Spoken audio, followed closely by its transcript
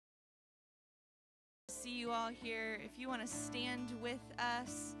see you all here. If you want to stand with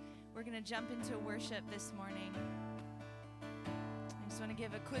us, we're going to jump into worship this morning. I just want to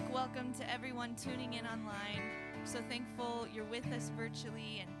give a quick welcome to everyone tuning in online. I'm so thankful you're with us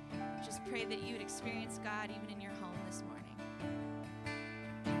virtually, and just pray that you would experience God even in your home this morning.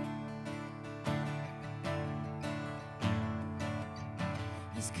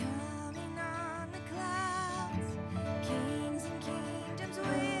 He's coming on the clouds, kings and kingdoms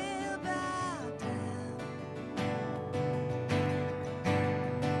will bow down.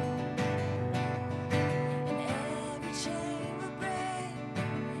 And every chain will break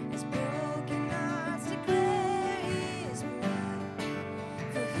as broken hearts declare His blood.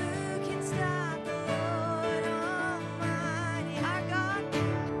 For who can stop the Lord Almighty? Our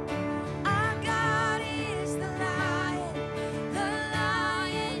God is the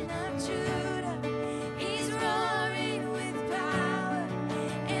Lion of Judah. He's roaring with power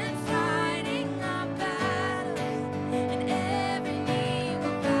and fighting our battles, and every knee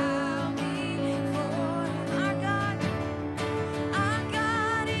will bow before Him. Our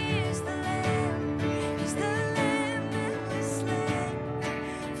God is the Lamb. He's the Lamb that was slain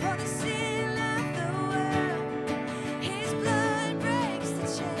for the sin of the world. His blood breaks the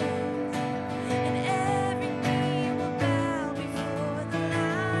chains, and every knee will bow before the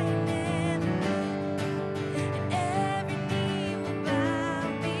Lion and the Lamb, and every knee will bow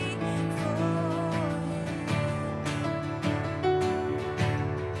before Him.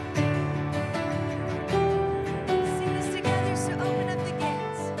 Sing this together, so open up the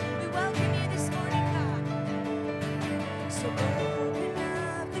gates. We welcome you this morning, God. So open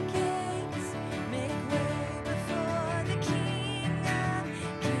up the gates, make way before the King of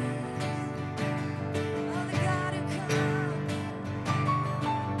Kings. Oh, the God who comes,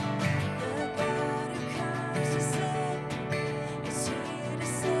 to save, is here to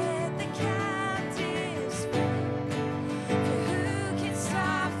set the captives free. For who can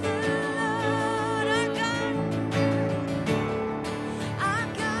stop the Lord? Our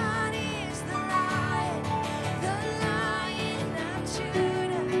God is the Lion of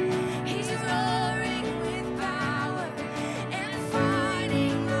Judah. He's roaring with power and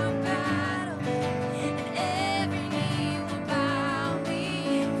fighting our battles, and every knee will bow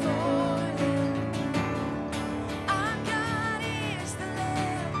before Him. Our God is the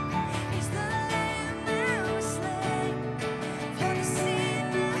Lamb. He's the Lamb that was slain for the sin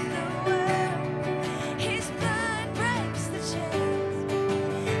of the world. His blood breaks the chains,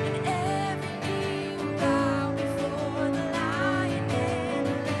 and every knee will bow before the Lion and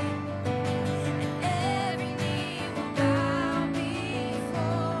the Lamb, and every knee will bow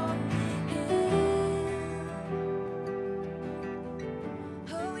before Him.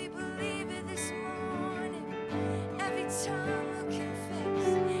 Oh, we believe it this morning. Every tongue will confess,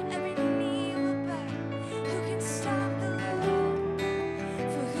 every knee will bow. Who can stop the Lord?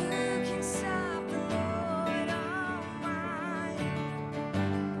 For who can stop the Lord Almighty?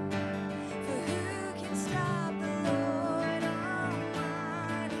 For who can stop the Lord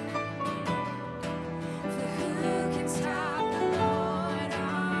Almighty? For who can stop the Lord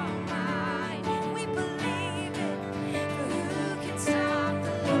Almighty? We believe it. For who can stop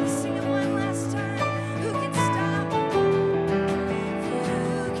the Lord? Sing it one last time. Who can stop? For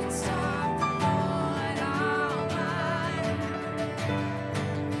who can stop the Lord Almighty?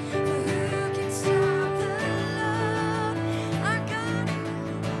 For who can stop the Lord? Our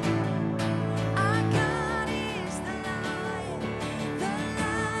God is the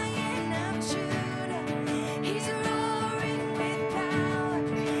Lion of Judah. He's roaring with power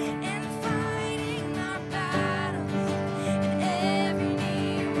and fighting our battles, and every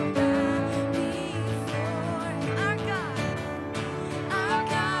knee will bow before Him. Our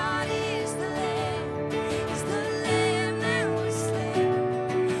God is the Lamb. He's the Lamb that was slain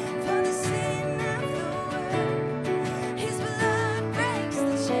for the sin of the world. His blood breaks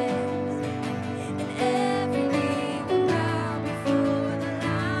the chains, and every knee will bow before the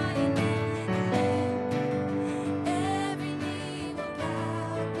Lion and the Lamb. Every knee will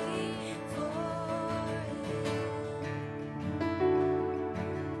bow before Him.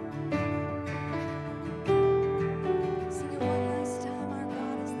 Sing it one last time. Our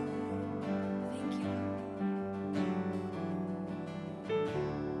God is the Lamb. Thank you.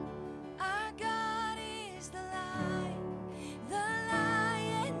 Our God is the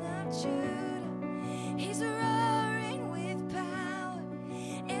Lion of Judah. He's roaring with power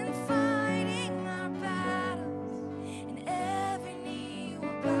and fighting our battles, and every knee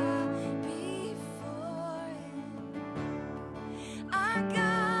will bow before Him. Our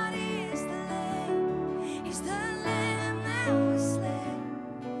God is the Lamb. He's the Lamb that was slain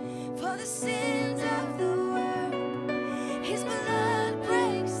for the sins of the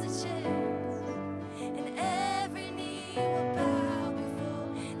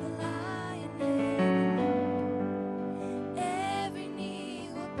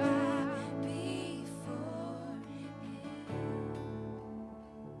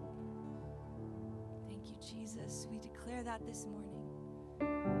declare that this morning.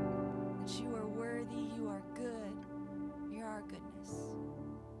 That you are worthy, you are good, you're our goodness,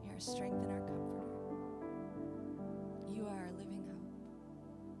 you're our strength and our comforter. You are our living hope.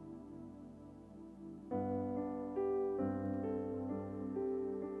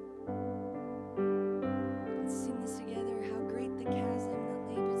 Let's sing this together. How great the chasm that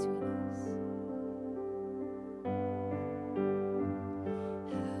lay between us.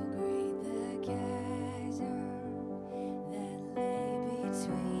 How great the chasm that lay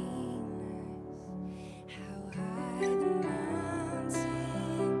between us. How high the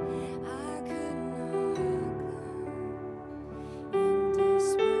mountain I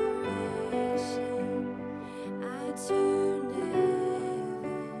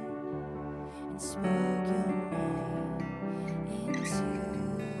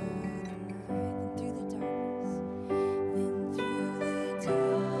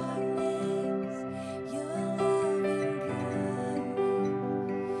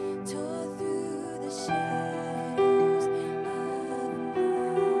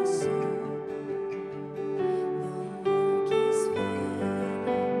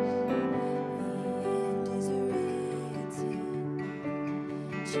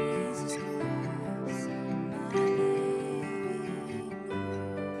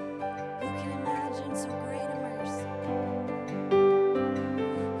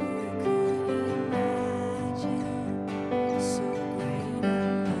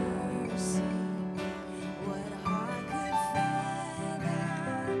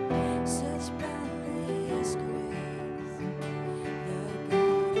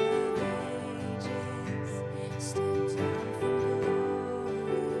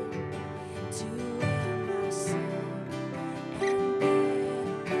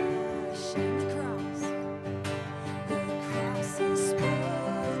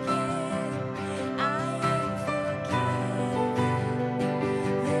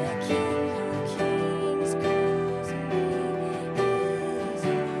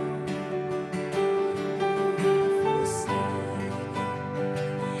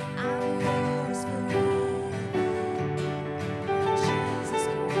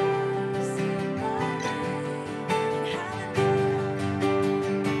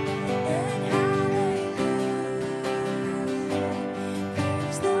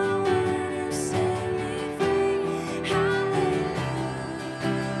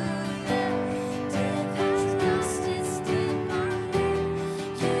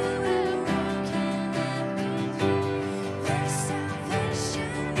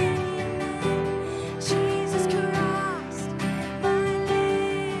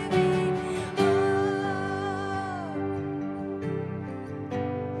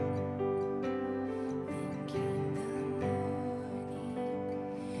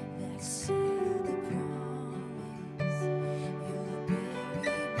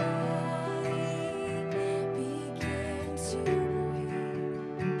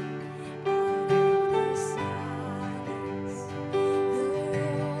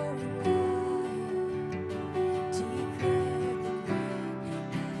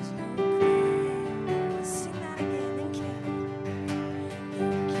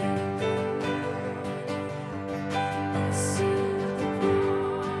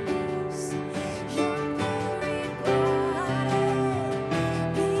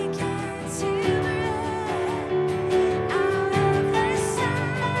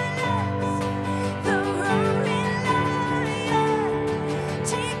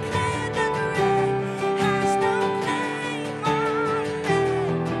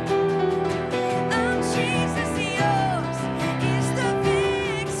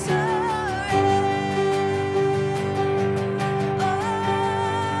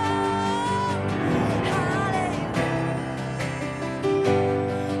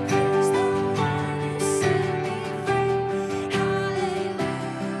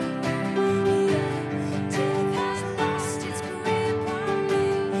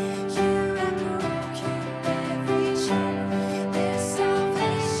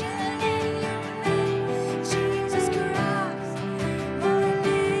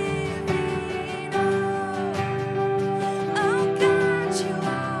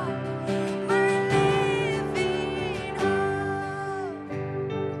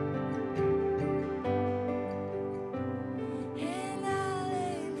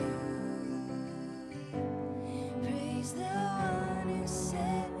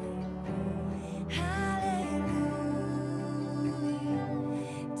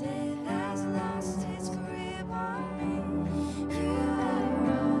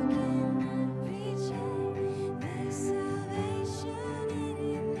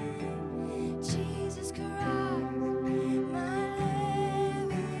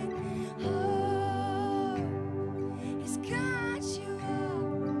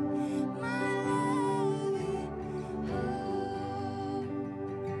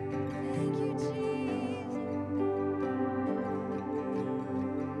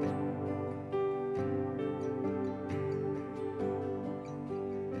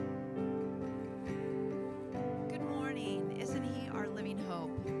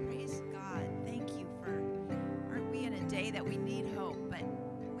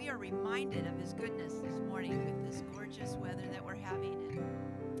reminded of his goodness this morning with this gorgeous weather that we're having.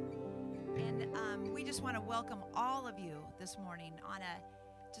 And we just want to welcome all of you this morning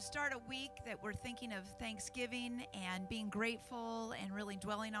to start a week that we're thinking of Thanksgiving and being grateful and really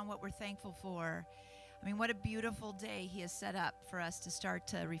dwelling on what we're thankful for. I mean, what a beautiful day he has set up for us to start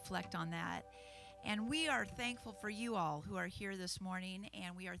to reflect on that. And we are thankful for you all who are here this morning,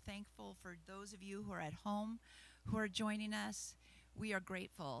 and we are thankful for those of you who are at home who are joining us. We are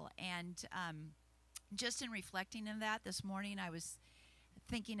grateful. And just in reflecting on that this morning, I was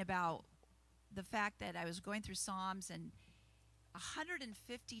thinking about the fact that I was going through Psalms, and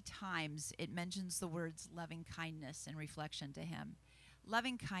 150 times it mentions the words loving kindness in reflection to him.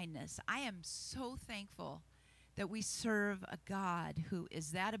 Loving kindness. I am so thankful that we serve a God who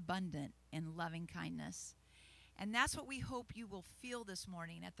is that abundant in loving kindness. And that's what we hope you will feel this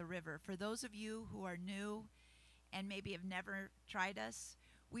morning at the river. For those of you who are new and maybe have never tried us,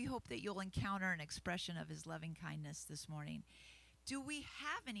 we hope that you'll encounter an expression of his loving kindness this morning. Do we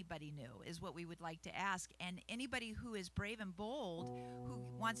have anybody new is what we would like to ask. And anybody who is brave and bold, who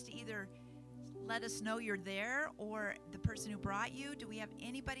wants to either let us know you're there or the person who brought you. Do we have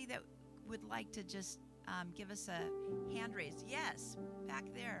anybody that would like to just give us a hand raise? Yes, back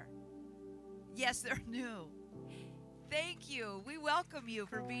there. Yes, they're new. Thank you. We welcome you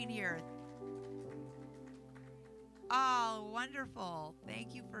for being here. Oh, wonderful.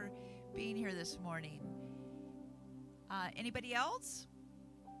 Thank you for being here this morning. Anybody else?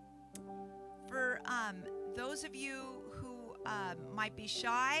 For those of you who might be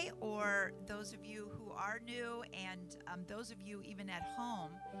shy, or those of you who are new, and those of you even at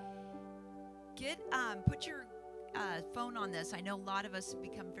home, put your phone on this. I know a lot of us have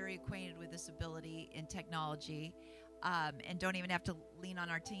become very acquainted with this ability in technology, and don't even have to lean on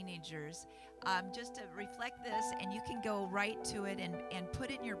our teenagers. Just to reflect this, and you can go right to it and put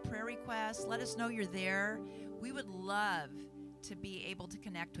in your prayer requests. Let us know you're there. We would love to be able to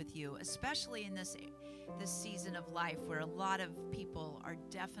connect with you, especially in this season of life where a lot of people are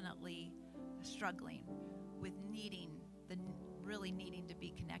definitely struggling with really needing to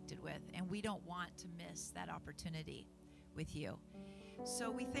be connected with, and we don't want to miss that opportunity with you. So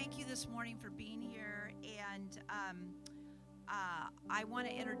we thank you this morning for being here, and I want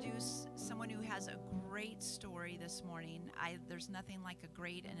to introduce someone who has a great story this morning. There's nothing like a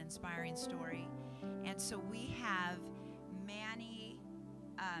great and inspiring story. And so we have Manny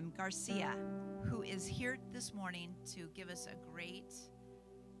Garcia, who is here this morning to give us a great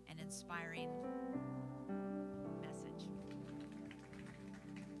and inspiring message.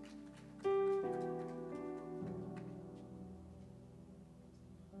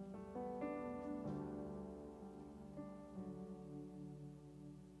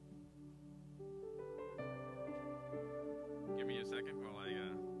 Give me a second while I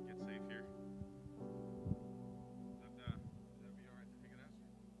get safe here. Would that be all right to take it as?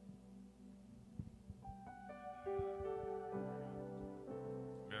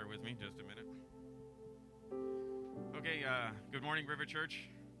 Bear with me just a minute. Okay, good morning, River Church.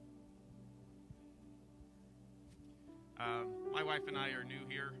 My wife and I are new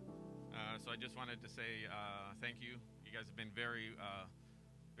here, so I just wanted to say thank you. You guys have been very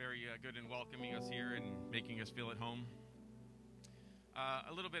good in welcoming us here and making us feel at home.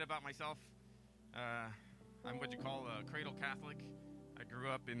 A little bit about myself. I'm what you call a cradle Catholic. I grew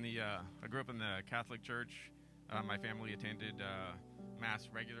up in the Catholic Church. My family attended Mass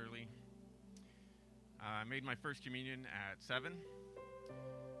regularly. I made my first communion at 7,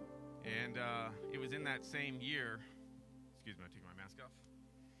 and it was in that same year. Excuse me, I take my mask off.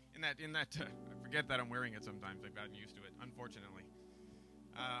 I forget that I'm wearing it sometimes. I've gotten used to it, unfortunately.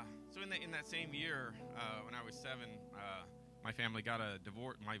 So in that same year, when I was 7, my family got a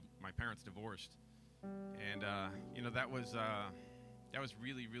divorce. My parents divorced, and that was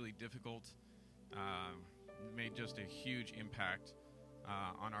really, really difficult. Made just a huge impact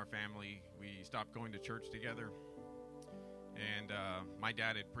on our family. We stopped going to church together, and my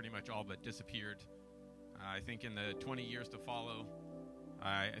dad had pretty much all but disappeared. I think in the 20 years to follow,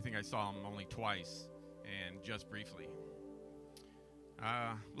 I think I saw him only twice, and just briefly.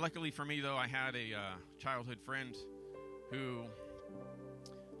 Luckily for me, though, I had a childhood friend who,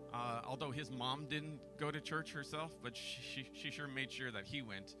 although his mom didn't go to church herself, but she sure made sure that he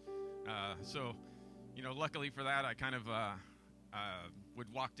went. So, luckily for that, I kind of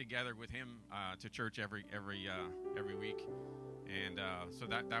would walk together with him to church every week, and so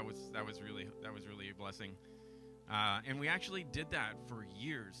that was really a blessing. And we actually did that for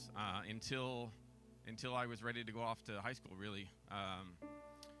years until I was ready to go off to high school, really.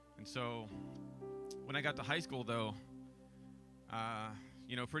 And so when I got to high school, though,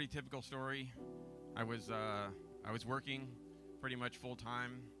 pretty typical story. I was working pretty much full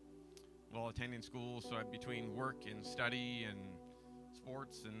time while attending school. So between work and study and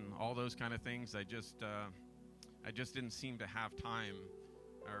sports and all those kind of things, I just didn't seem to have time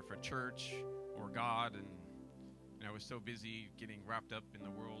for church or God, and I was so busy getting wrapped up in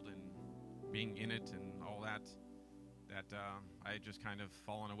the world and being in it and all that I had just kind of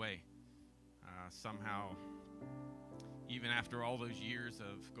fallen away. Somehow, even after all those years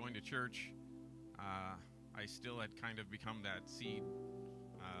of going to church, I still had kind of become that seed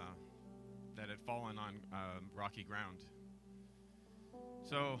that had fallen on rocky ground.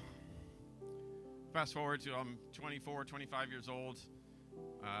 So fast forward to I'm 24, 25 years old.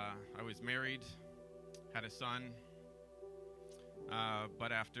 I was married, had a son,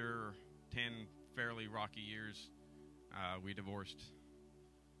 but after 10 fairly rocky years, we divorced.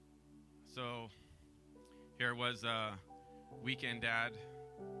 So here was a weekend dad,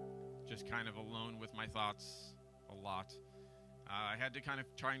 just kind of alone with my thoughts a lot. I had to kind of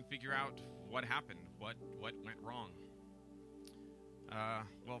try and figure out what happened, what went wrong.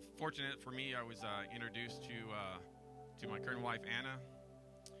 Well, fortunate for me, I was introduced to my current wife, Anna,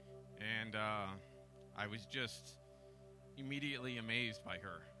 and I was just immediately amazed by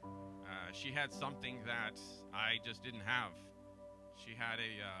her. She had something that I just didn't have. She had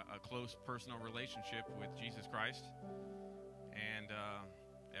a close personal relationship with Jesus Christ, and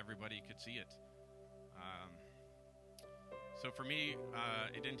everybody could see it. So for me,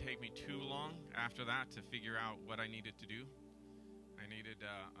 it didn't take me too long after that to figure out what I needed to do. I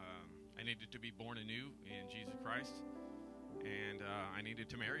needed to be born anew in Jesus Christ, and I needed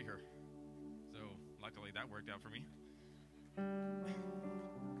to marry her. So luckily that worked out for me.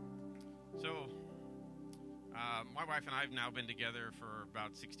 So my wife and I have now been together for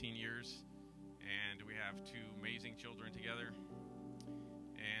about 16 years, and we have 2 amazing children together.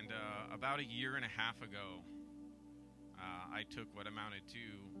 And about a year and a half ago, I took what amounted to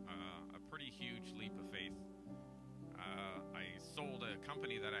a pretty huge leap of faith. I sold a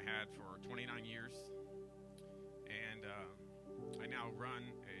company that I had for 29 years, and I now run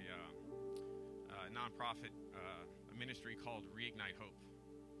a nonprofit a ministry called Reignite Hope.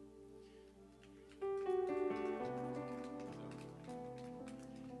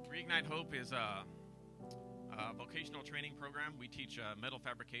 Reignite Hope is a vocational training program. We teach metal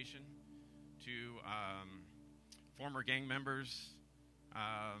fabrication to former gang members,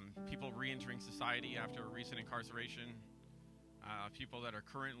 people re-entering society after a recent incarceration, people that are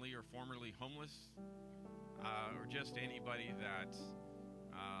currently or formerly homeless, or just anybody that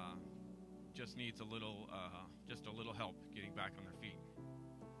just needs a little help getting back on their feet.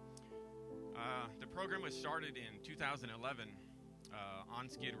 The program was started in 2011 on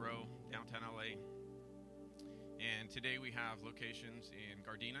Skid Row, downtown LA, and today we have locations in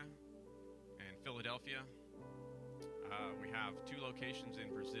Gardena and Philadelphia. We have 2 locations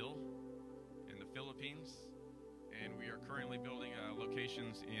in Brazil and the Philippines, and we are currently building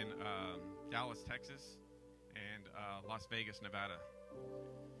locations in Dallas, Texas, and Las Vegas, Nevada.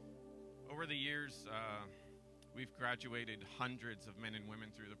 Over the years, we've graduated hundreds of men and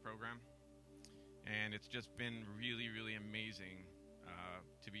women through the program, and it's just been really, really amazing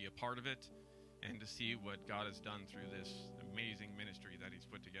to be a part of it and to see what God has done through this amazing ministry that He's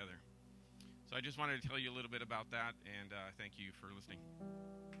put together. So I just wanted to tell you a little bit about that, and thank you for listening.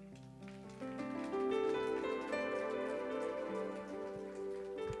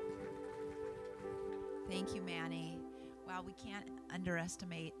 Thank you, Manny. Wow, we can't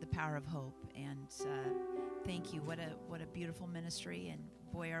underestimate the power of hope, and thank you. What a beautiful ministry, and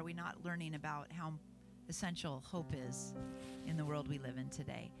boy, are we not learning about how essential hope is in the world we live in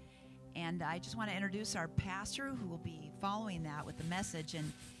today. And I just want to introduce our pastor, who will be following that with the message.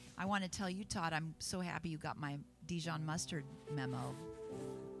 And I want to tell you, Todd, I'm so happy you got my Dijon mustard memo.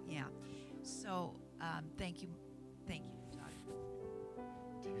 Yeah. So thank you, Todd.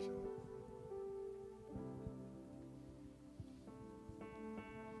 Dijon.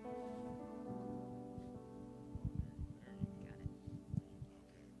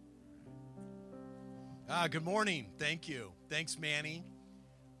 Good morning. Thank you. Thanks, Manny.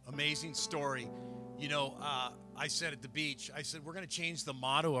 Amazing story. You know, I said at the beach, I said, we're going to change the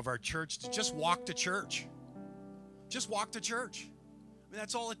motto of our church to just walk to church. Just walk to church. I mean,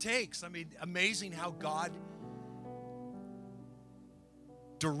 that's all it takes. I mean, amazing how God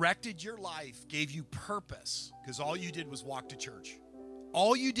directed your life, gave you purpose, because all you did was walk to church.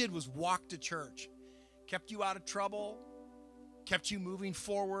 All you did was walk to church. Kept you out of trouble, kept you moving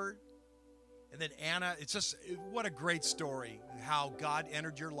forward. And then Anna, it's just, what a great story, how God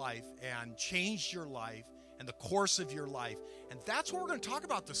entered your life and changed your life and the course of your life. And that's what we're going to talk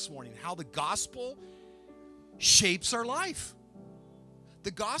about this morning, how the gospel shapes our life.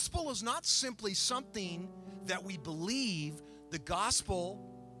 The gospel is not simply something that we believe. The gospel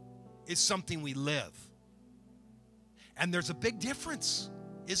is something we live. And there's a big difference,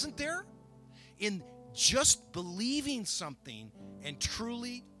 isn't there? In just believing something and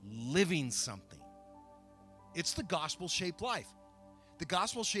truly living something. It's the gospel-shaped life. The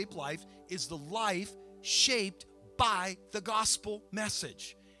gospel-shaped life is the life shaped by the gospel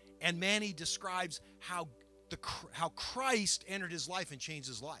message. And Manny describes how Christ entered his life and changed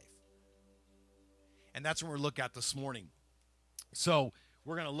his life. And that's what we're going to look at this morning. So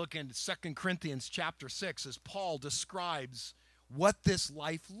we're going to look into 2 Corinthians chapter 6 as Paul describes what this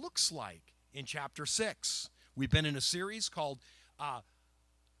life looks like in chapter 6. We've been in a series called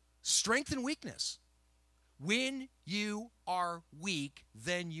Strength and Weakness. When you are weak,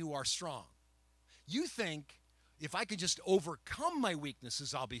 then you are strong. You think, if I could just overcome my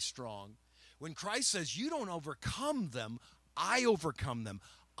weaknesses, I'll be strong. When Christ says, you don't overcome them, I overcome them.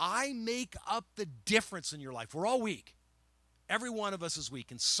 I make up the difference in your life. We're all weak. Every one of us is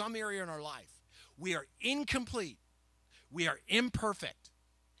weak in some area in our life. We are incomplete. We are imperfect.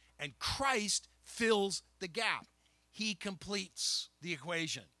 And Christ fills the gap. He completes the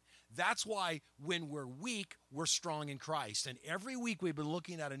equation. That's why when we're weak, we're strong in Christ. And every week we've been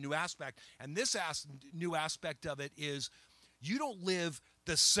looking at a new aspect. And this new aspect of it is you don't live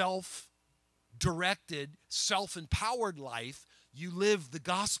the self-directed, self-empowered life. You live the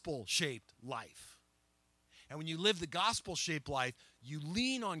gospel-shaped life. And when you live the gospel-shaped life, you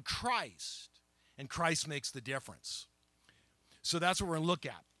lean on Christ, and Christ makes the difference. So that's what we're going to look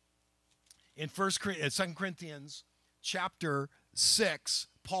at. In 2 Corinthians chapter 6,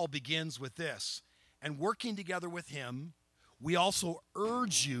 Paul begins with this. And working together with him, we also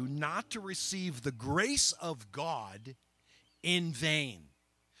urge you not to receive the grace of God in vain.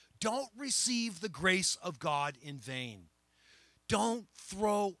 Don't receive the grace of God in vain. Don't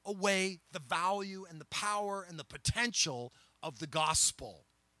throw away the value and the power and the potential of the gospel.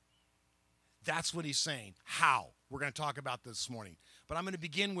 That's what he's saying. How? We're going to talk about this morning. But I'm going to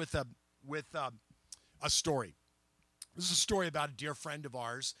begin with a story. This is a story about a dear friend of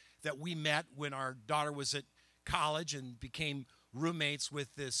ours that we met when our daughter was at college and became roommates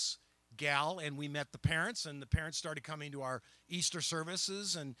with this gal, and we met the parents, and the parents started coming to our Easter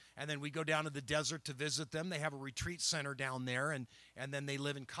services, and then we go down to the desert to visit them. They have a retreat center down there, and then they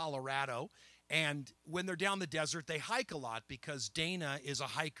live in Colorado. And when they're down the desert, they hike a lot because Dana is a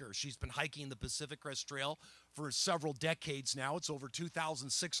hiker. She's been hiking the Pacific Crest Trail for several decades now. It's over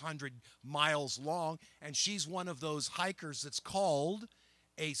 2,600 miles long, and she's one of those hikers that's called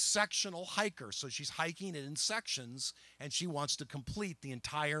a sectional hiker. So she's hiking it in sections, and she wants to complete the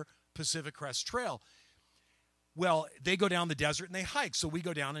entire Pacific Crest Trail. Well, they go down the desert and they hike. So we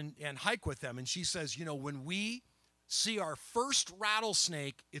go down and hike with them. And she says, you know, when we see our first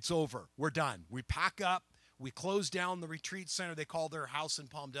rattlesnake, it's over. We're done. We pack up. We close down the retreat center. They call their house in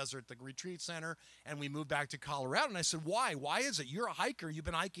Palm Desert the retreat center. And we move back to Colorado. And I said, why? Why is it? You're a hiker. You've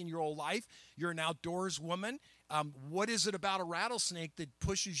been hiking your whole life. You're an outdoors woman. What is it about a rattlesnake that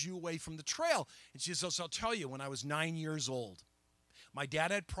pushes you away from the trail? And she says, I'll tell you, when I was 9 years old, my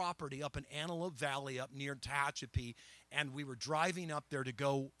dad had property up in Antelope Valley up near Tehachapi, and we were driving up there to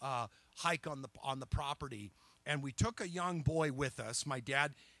go hike on the property. And we took a young boy with us. My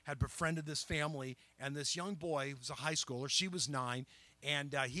dad had befriended this family, and this young boy was a high schooler. She was 9,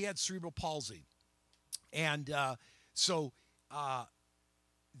 and he had cerebral palsy. And so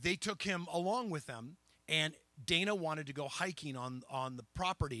they took him along with them, and Dana wanted to go hiking on the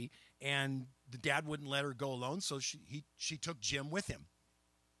property, and the dad wouldn't let her go alone, so she took Jim with him.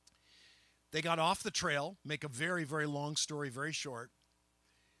 They got off the trail, make a very, very long story very short.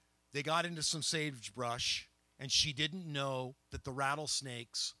 They got into some sagebrush, and she didn't know that the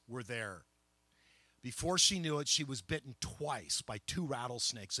rattlesnakes were there. Before she knew it, she was bitten twice by 2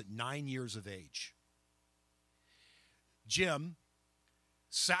 rattlesnakes at 9 years of age. Jim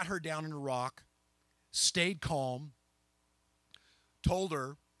sat her down in a rock, stayed calm, told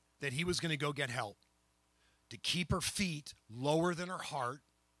her that he was going to go get help, to keep her feet lower than her heart,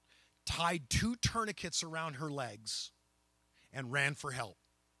 tied 2 tourniquets around her legs, and ran for help.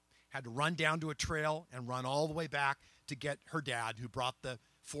 Had to run down to a trail and run all the way back to get her dad, who brought the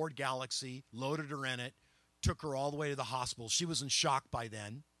Ford Galaxy, loaded her in it, took her all the way to the hospital. She was in shock by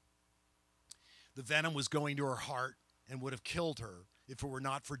then. The venom was going to her heart and would have killed her if it were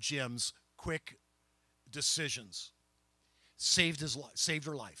not for Jim's quick decisions. Saved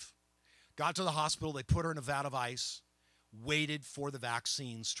her life. Got to the hospital. They put her in a vat of ice. waited for the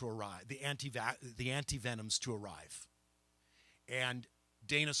vaccines to arrive, the antivenoms to arrive. And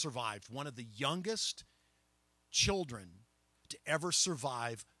Dana survived, one of the youngest children to ever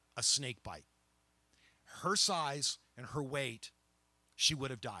survive a snake bite. Her size and her weight, she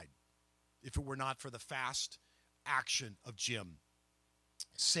would have died if it were not for the fast action of Jim.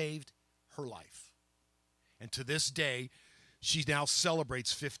 Saved her life. And to this day, she now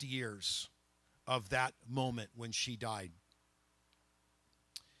celebrates 50 years of that moment when she died.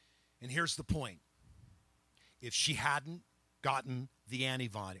 And here's the point. If she hadn't gotten the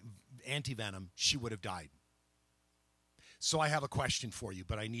antivenom, she would have died. So I have a question for you,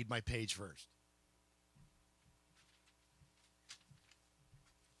 but I need my page first.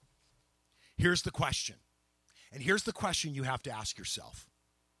 Here's the question. And here's the question you have to ask yourself.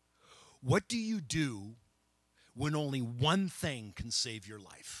 What do you do when only one thing can save your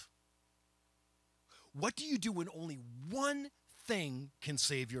life? What do you do when only one thing can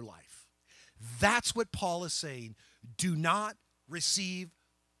save your life? That's what Paul is saying. Do not receive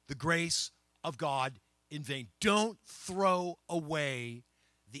the grace of God in vain. Don't throw away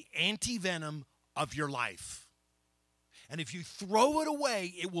the antivenom of your life. And if you throw it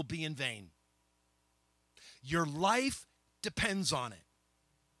away, it will be in vain. Your life depends on it.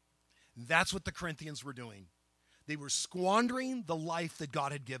 That's what the Corinthians were doing. They were squandering the life that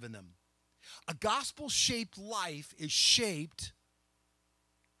God had given them. A gospel-shaped life is shaped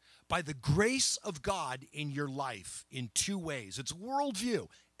by the grace of God in your life in two ways. It's worldview.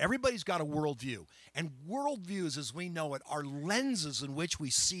 Everybody's got a worldview. And worldviews, as we know it, are lenses in which we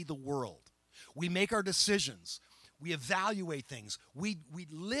see the world. We make our decisions. We evaluate things. We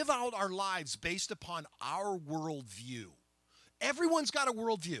live out our lives based upon our worldview. Everyone's got a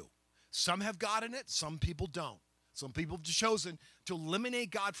worldview. Some have God in it, some people don't. Some people have chosen to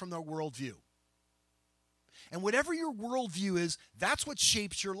eliminate God from their worldview. And whatever your worldview is, that's what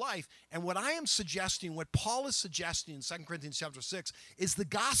shapes your life. And what I am suggesting, what Paul is suggesting in 2 Corinthians chapter 6, is the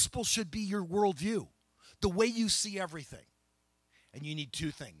gospel should be your worldview, the way you see everything. And you need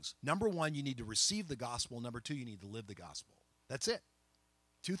two things. Number one, you need to receive the gospel. Number two, you need to live the gospel. That's it.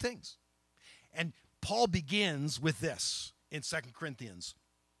 Two things. And Paul begins with this in 2 Corinthians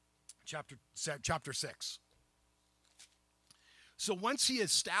chapter 6. So once he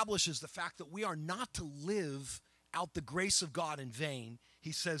establishes the fact that we are not to live out the grace of God in vain,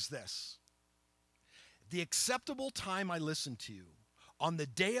 he says this: the acceptable time I listened to you, on the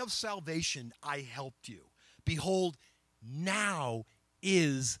day of salvation I helped you. Behold, now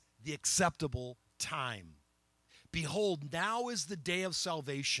is the acceptable time. Behold, now is the day of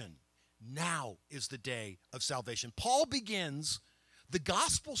salvation. Now is the day of salvation. Paul begins the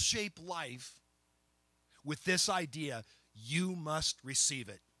gospel-shaped life with this idea: you must receive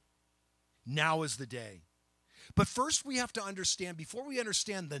it. Now is the day. But first we have to understand, before we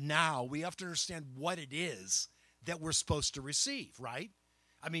understand the now, we have to understand what it is that we're supposed to receive, right?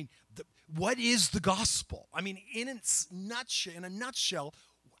 I mean, what is the gospel? I mean, in a nutshell,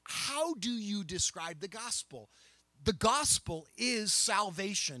 how do you describe the gospel? The gospel is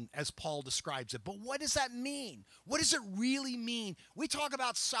salvation, as Paul describes it. But what does that mean? What does it really mean? We talk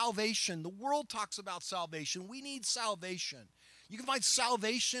about salvation. The world talks about salvation. We need salvation. You can find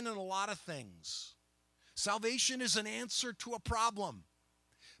salvation in a lot of things. Salvation is an answer to a problem.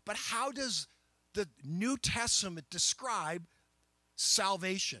 But how does the New Testament describe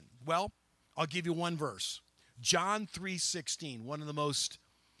salvation? Well, I'll give you one verse. John 3:16, one of the most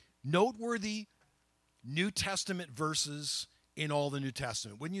noteworthy New Testament verses in all the New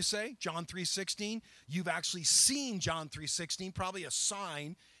Testament. Wouldn't you say? John 3:16. You've actually seen John 3:16, probably a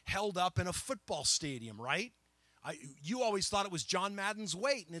sign held up in a football stadium, right? You always thought it was John Madden's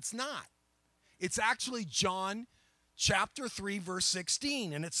weight, and it's not. It's actually John chapter 3, verse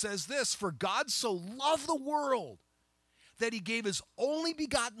 16. And it says this: for God so loved the world that he gave his only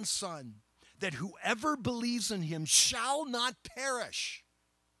begotten Son, that whoever believes in him shall not perish,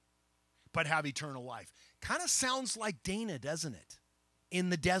 but have eternal life. Kind of sounds like Dana, doesn't it? In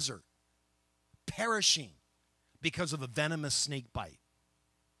the desert, perishing because of a venomous snake bite.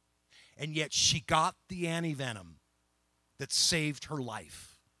 And yet she got the antivenom that saved her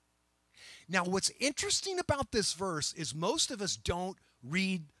life. Now, what's interesting about this verse is most of us don't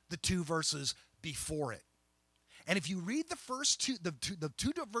read the two verses before it. And if you read the first two, the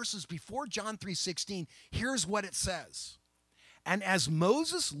two verses before John 3:16, here's what it says. And as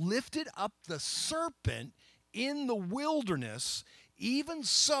Moses lifted up the serpent in the wilderness, even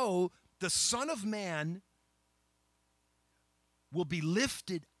so the Son of Man will be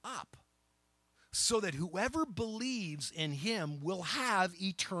lifted up, so that whoever believes in him will have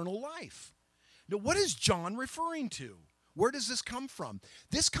eternal life. Now, what is John referring to? Where does this come from?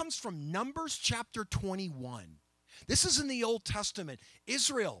 This comes from Numbers chapter 21. This is in the Old Testament.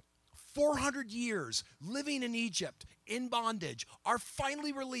 Israel, 400 years living in Egypt, in bondage, are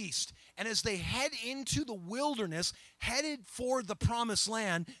finally released. And as they head into the wilderness, headed for the promised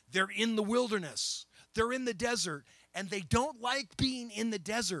land, they're in the wilderness. They're in the desert, and they don't like being in the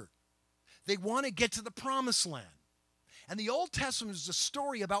desert. They want to get to the promised land. And the Old Testament is a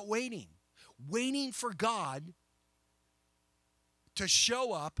story about waiting for God to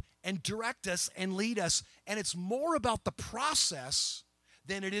show up and direct us and lead us. And it's more about the process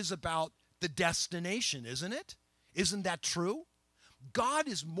than it is about the destination, isn't it? Isn't that true? God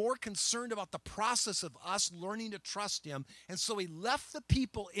is more concerned about the process of us learning to trust him. And so he left the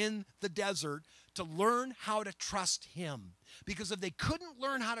people in the desert to learn how to trust him. Because if they couldn't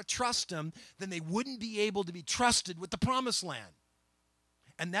learn how to trust him, then they wouldn't be able to be trusted with the promised land.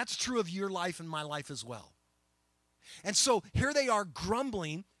 And that's true of your life and my life as well. And so here they are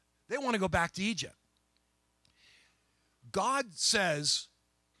grumbling. They want to go back to Egypt. God decides,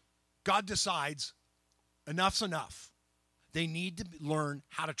 enough's enough. They need to learn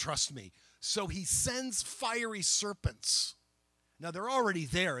how to trust me. So he sends fiery serpents. Now, they're already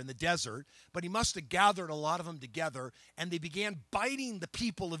there in the desert, but he must have gathered a lot of them together, and they began biting the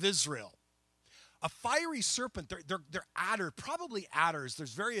people of Israel. A fiery serpent, they're adder, probably adders.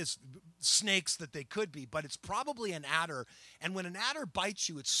 There's various snakes that they could be, but it's probably an adder. And when an adder bites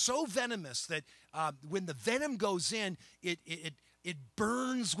you, it's so venomous that when the venom goes in, it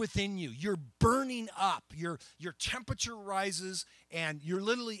burns within you. You're burning up. Your temperature rises, and you're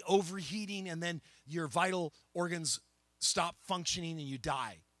literally overheating, and then your vital organs stop functioning, and you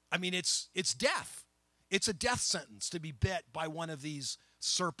die. I mean, it's death. It's a death sentence to be bit by one of these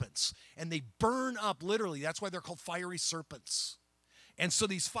serpents. And they burn up, literally. That's why they're called fiery serpents. And so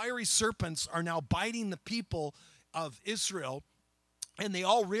these fiery serpents are now biting the people of Israel, and they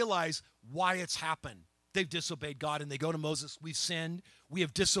all realize why it's happened. They've disobeyed God, and they go to Moses. We've sinned. We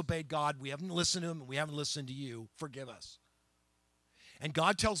have disobeyed God. We haven't listened to him, and we haven't listened to you. Forgive us. And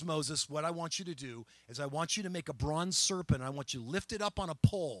God tells Moses, what I want you to do is I want you to make a bronze serpent. I want you to lift it up on a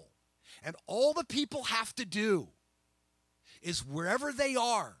pole. And all the people have to do is wherever they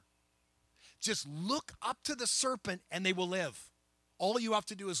are, just look up to the serpent and they will live. All you have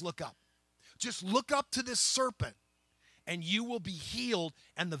to do is look up. Just look up to this serpent and you will be healed.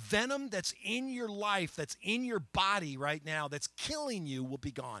 And the venom that's in your life, that's in your body right now, that's killing you, will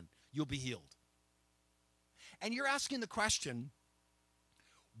be gone. You'll be healed. And you're asking the question,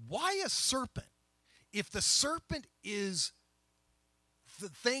 why a serpent? If the serpent is the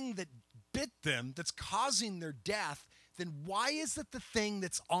thing that bit them, that's causing their death, then why is it the thing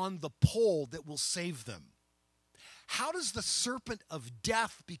that's on the pole that will save them? How does the serpent of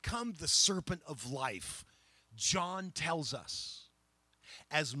death become the serpent of life? John tells us,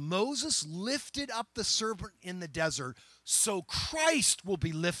 as Moses lifted up the serpent in the desert, so Christ will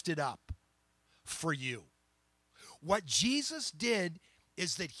be lifted up for you. What Jesus did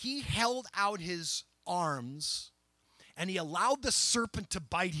is that he held out his arms and he allowed the serpent to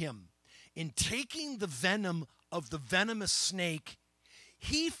bite him. In taking the venom of the venomous snake,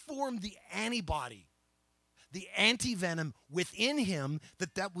 he formed the antibody, the antivenom within him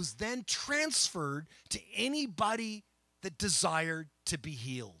that was then transferred to anybody that desired to be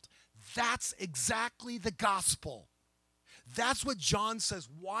healed. That's exactly the gospel. That's what John says.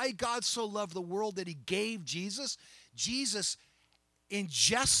 Why God so loved the world that he gave Jesus. Jesus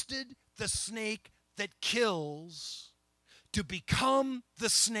ingested the snake that kills to become the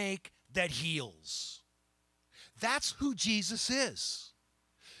snake that heals. That's who Jesus is.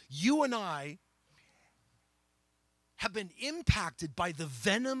 You and I have been impacted by the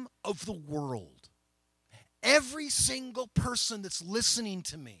venom of the world. Every single person that's listening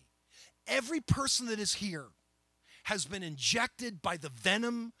to me, every person that is here has been injected by the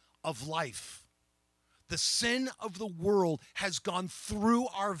venom of life. The sin of the world has gone through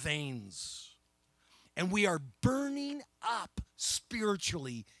our veins, and we are burning up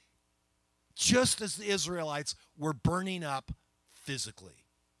spiritually, just as the Israelites were burning up physically.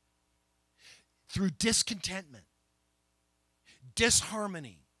 Through discontentment,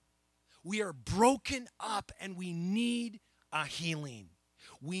 disharmony, we are broken up, and we need a healing.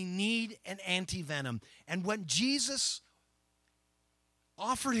 We need an antivenom. And when Jesus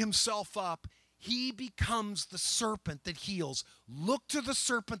offered himself up, he becomes the serpent that heals. Look to the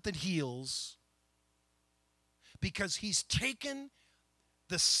serpent that heals, because he's taken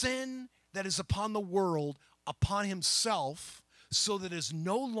the sin that is upon the world upon himself, so that it is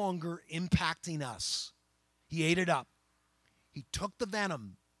no longer impacting us. He ate it up. He took the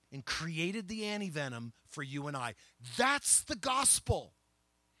venom and created the antivenom for you and I. That's the gospel.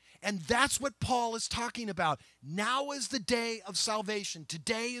 And that's what Paul is talking about. Now is the day of salvation.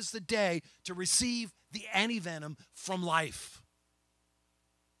 Today is the day to receive the antivenom from life.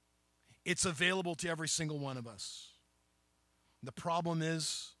 It's available to every single one of us. The problem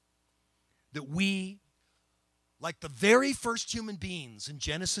is that we, like the very first human beings in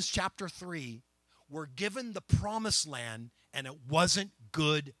Genesis chapter 3, were given the promised land and it wasn't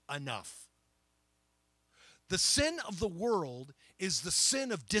good enough. The sin of the world is the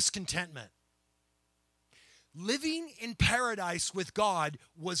sin of discontentment. Living in paradise with God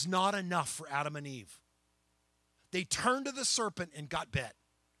was not enough for Adam and Eve. They turned to the serpent and got bit.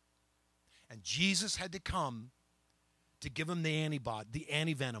 And Jesus had to come to give them the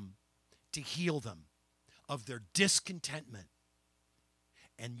antivenom, to heal them of their discontentment.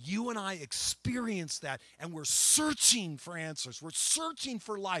 And you and I experience that, and we're searching for answers. We're searching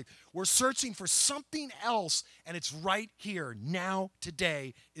for life. We're searching for something else, and it's right here. Now,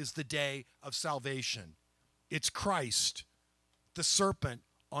 today is the day of salvation. It's Christ, the serpent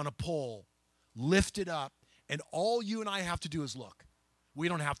on a pole, lifted up, and all you and I have to do is look. We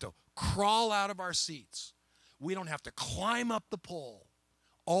don't have to crawl out of our seats. We don't have to climb up the pole.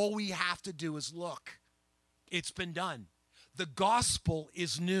 All we have to do is look. It's been done. The gospel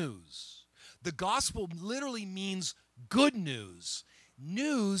is news. The gospel literally means good news.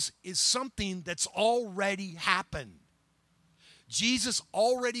 News is something that's already happened. Jesus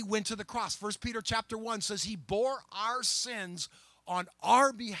already went to the cross. 1 Peter chapter 1 says he bore our sins on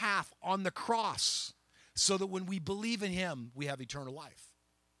our behalf on the cross so that when we believe in him, we have eternal life.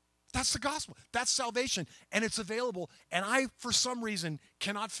 That's the gospel. That's salvation. And it's available. And I, for some reason,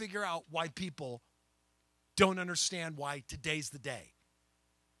 cannot figure out why people don't understand why today's the day.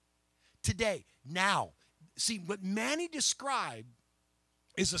 Today, now. See, what Manny described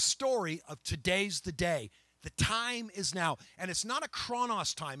is a story of today's the day. The time is now. And it's not a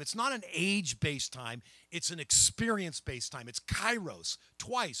chronos time. It's not an age-based time. It's an experience-based time. It's kairos.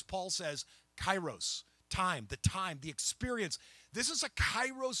 Twice, Paul says kairos, time, the experience. This is a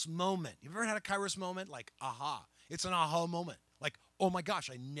kairos moment. You've ever had a kairos moment? Like, aha. It's an aha moment. Like, oh my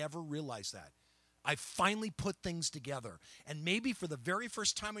gosh, I never realized that. I finally put things together. And maybe for the very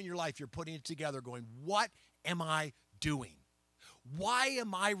first time in your life, you're putting it together going, what am I doing? Why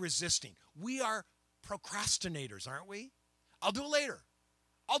am I resisting? We are procrastinators, aren't we? I'll do it later.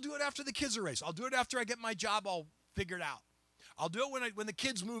 I'll do it after the kids are raised. I'll do it after I get my job all figured out. I'll do it when the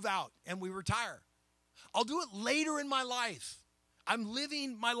kids move out and we retire. I'll do it later in my life. I'm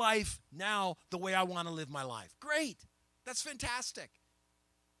living my life now the way I want to live my life. Great. That's fantastic.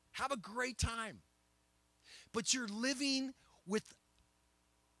 Have a great time. But you're living with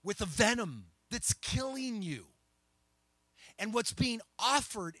a venom that's killing you. And what's being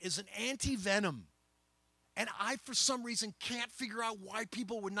offered is an anti-venom. And I, for some reason, can't figure out why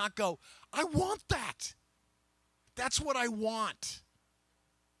people would not go, I want that. That's what I want.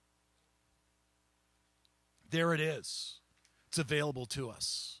 There it is. It's available to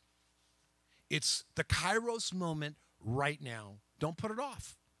us. It's the kairos moment right now. Don't put it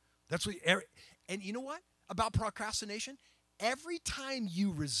off. That's what. And you know what? About procrastination, every time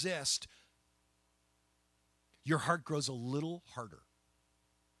you resist, your heart grows a little harder.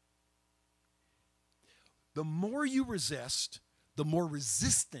 The more you resist, the more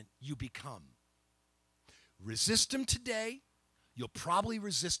resistant you become. Resist him today, you'll probably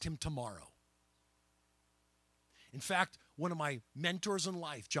resist him tomorrow. In fact, one of my mentors in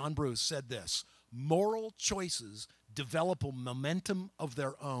life, John Bruce, said this: moral choices develop a momentum of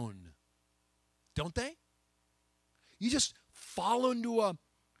their own. Don't they? You just fall into a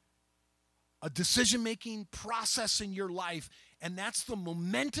decision-making process in your life, and that's the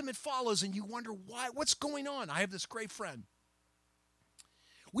momentum it follows, and you wonder why, what's going on? I have this great friend.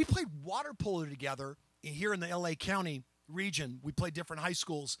 We played water polo together here in the LA County region. We played different high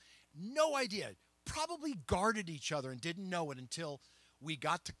schools. No idea. Probably guarded each other and didn't know it until we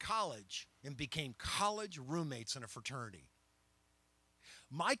got to college and became college roommates in a fraternity.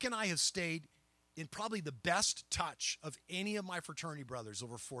 Mike and I have stayed in probably the best touch of any of my fraternity brothers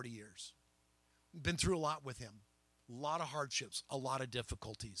over 40 years. Been through a lot with him, a lot of hardships, a lot of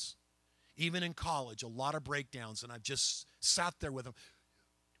difficulties. Even in college, a lot of breakdowns, and I've just sat there with him.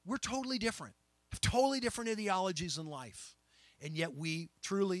 We're totally different, have totally different ideologies in life, and yet we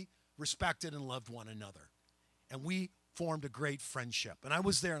truly respected and loved one another. And we formed a great friendship. And I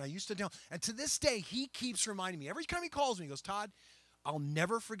was there, and I used to tell, and to this day, he keeps reminding me, every time he calls me, he goes, Todd, I'll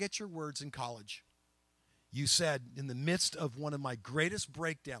never forget your words in college. You said, in the midst of one of my greatest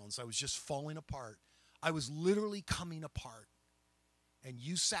breakdowns, I was just falling apart. I was literally coming apart. And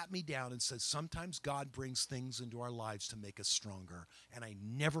you sat me down and said, sometimes God brings things into our lives to make us stronger. And I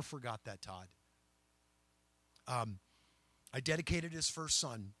never forgot that, Todd. I dedicated his first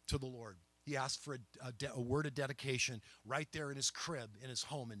son to the Lord. He asked for a word of dedication right there in his crib, in his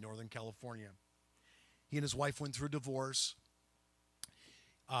home in Northern California. He and his wife went through a divorce.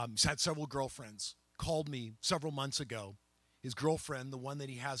 He's had several girlfriends. Called me several months ago. His girlfriend, the one that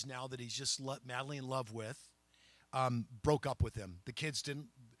he has now that he's just madly in love with, broke up with him.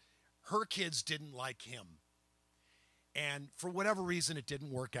 Her kids didn't like him. And for whatever reason, it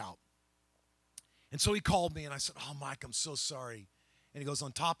didn't work out. And so he called me and I said, oh, Mike, I'm so sorry. And he goes,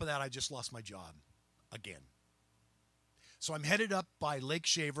 on top of that, I just lost my job again. So I'm headed up by Lake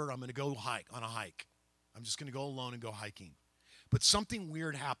Shaver. I'm going to go on a hike. I'm just going to go alone and go hiking. But something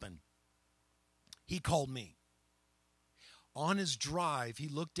weird happened. He called me. On his drive, he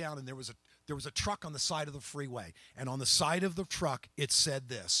looked down and there was a truck on the side of the freeway. And on the side of the truck, it said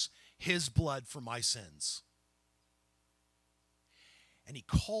this, his blood for my sins. And he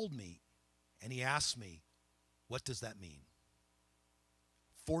called me and he asked me, what does that mean?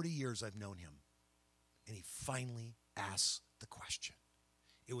 40 years I've known him. And he finally asked the question.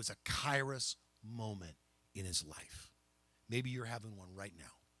 It was a Kairos moment in his life. Maybe you're having one right now.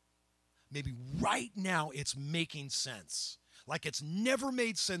 Maybe right now it's making sense. Like it's never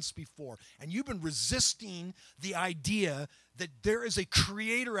made sense before. And you've been resisting the idea that there is a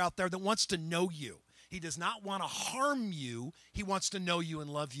creator out there that wants to know you. He does not want to harm you. He wants to know you and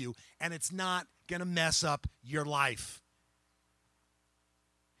love you. And it's not going to mess up your life.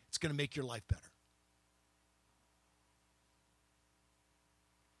 It's going to make your life better.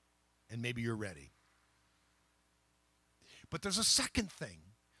 And maybe you're ready. But there's a second thing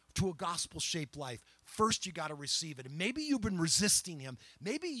to a gospel-shaped life. First, you got to receive it. And maybe you've been resisting him.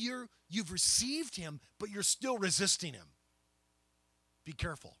 Maybe you've received him, but you're still resisting him. Be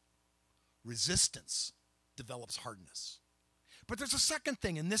careful. Resistance develops hardness. But there's a second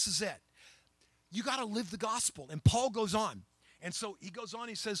thing, and this is it. You got to live the gospel. And Paul goes on. And so he goes on,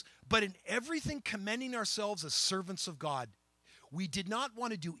 he says, but in everything commending ourselves as servants of God, we did not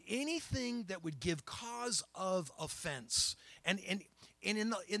want to do anything that would give cause of offense. And in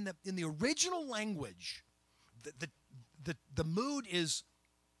the original language, the mood is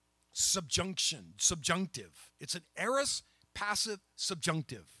subjunctive. It's an aorist passive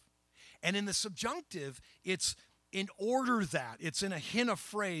subjunctive. And in the subjunctive, it's in order that. It's in a hint of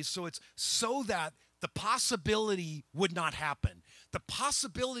phrase, so it's so that the possibility would not happen. The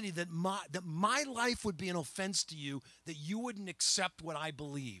possibility that my life would be an offense to you, that you wouldn't accept what I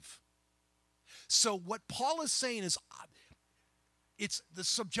believe. So what Paul is saying is, it's the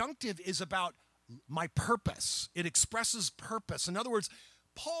subjunctive is about my purpose. It expresses purpose. In other words,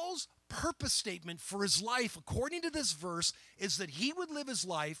 Paul's purpose statement for his life, according to this verse, is that he would live his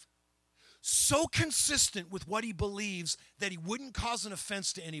life so consistent with what he believes that he wouldn't cause an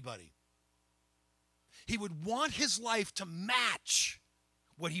offense to anybody. He would want his life to match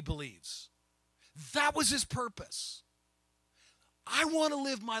what he believes. That was his purpose. I want to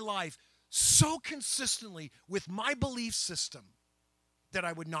live my life so consistently with my belief system that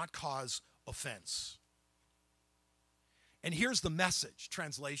I would not cause offense. And here's the message,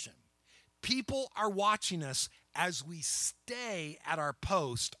 translation. People are watching us as we stay at our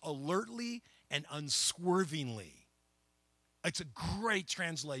post alertly and unswervingly. It's a great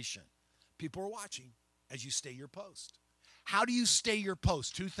translation. People are watching as you stay your post. How do you stay your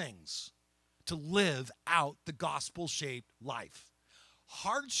post? Two things to live out the gospel-shaped life.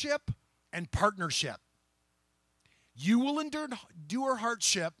 Hardship and partnership. You will endure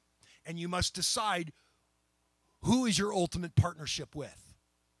hardship, and you must decide who is your ultimate partnership with.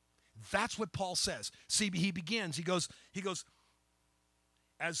 That's what Paul says. See, he begins, he goes,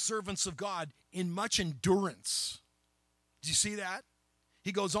 as servants of God in much endurance. Do you see that?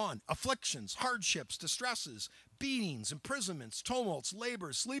 He goes on, afflictions, hardships, distresses, beatings, imprisonments, tumults,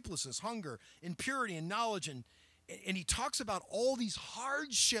 labors, sleeplessness, hunger, impurity, and knowledge. And he talks about all these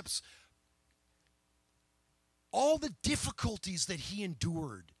hardships, all the difficulties that he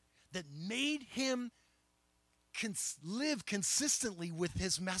endured that made him live consistently with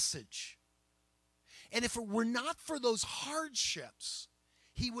his message. And if it were not for those hardships,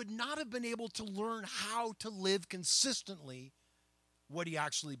 he would not have been able to learn how to live consistently what he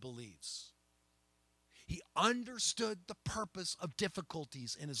actually believes. He understood the purpose of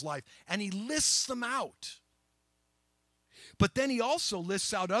difficulties in his life, and he lists them out. But then he also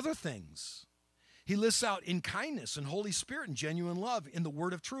lists out other things. He lists out in kindness and Holy Spirit and genuine love, in the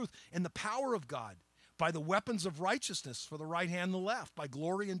word of truth, and the power of God. by the weapons of righteousness for the right hand and the left, by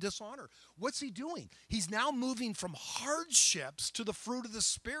glory and dishonor. What's he doing? He's now moving from hardships to the fruit of the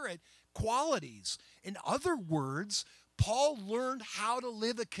Spirit qualities. In other words, Paul learned how to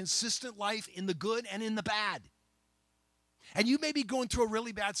live a consistent life in the good and in the bad. And you may be going through a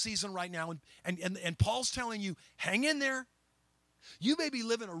really bad season right now, and Paul's telling you, hang in there. You may be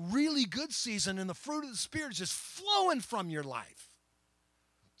living a really good season, and the fruit of the Spirit is just flowing from your life.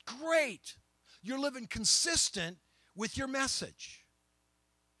 Great. You're living consistent with your message.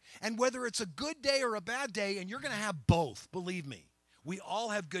 And whether it's a good day or a bad day, and you're going to have both, believe me. We all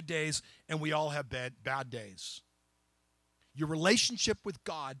have good days, and we all have bad days. Your relationship with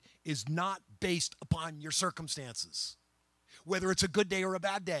God is not based upon your circumstances, whether it's a good day or a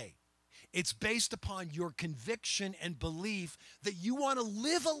bad day. It's based upon your conviction and belief that you want to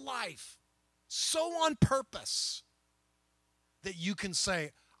live a life so on purpose that you can say,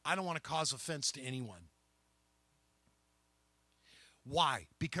 I don't want to cause offense to anyone. Why?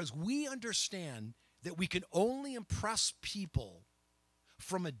 Because we understand that we can only impress people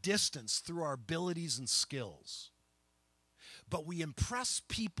from a distance through our abilities and skills. But we impress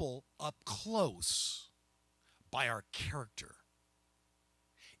people up close by our character.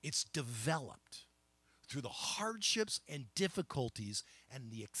 It's developed through the hardships and difficulties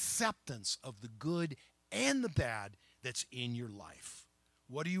and the acceptance of the good and the bad that's in your life.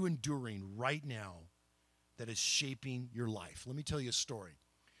 What are you enduring right now that is shaping your life? Let me tell you a story.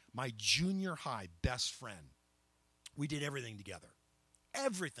 My junior high best friend, we did everything together.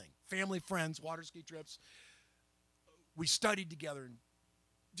 Everything. Family, friends, water ski trips. We studied together. And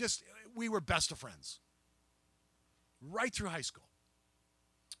we were best of friends. Right through high school.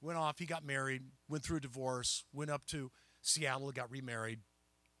 Went off, he got married, went through a divorce, went up to Seattle, got remarried.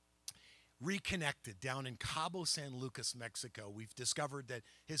 Reconnected down in Cabo San Lucas, Mexico. We've discovered that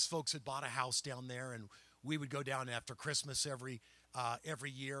his folks had bought a house down there, and we would go down after Christmas every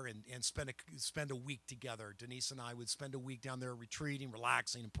year and spend a week together. Denise and I would spend a week down there retreating,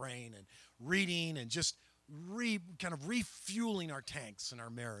 relaxing, and praying, and reading, and just kind of refueling our tanks in our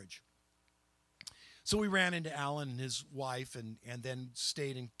marriage. So we ran into Alan and his wife, and then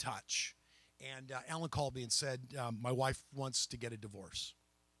stayed in touch. And Alan called me and said, my wife wants to get a divorce.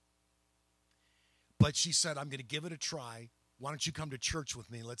 But she said, I'm going to give it a try. Why don't you come to church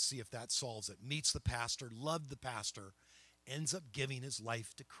with me? Let's see if that solves it. Meets the pastor, loved the pastor, ends up giving his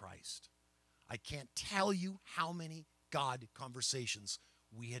life to Christ. I can't tell you how many God conversations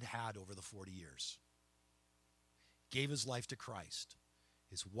we had over the 40 years. Gave his life to Christ.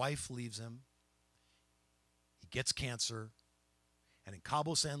 His wife leaves him. He gets cancer. And in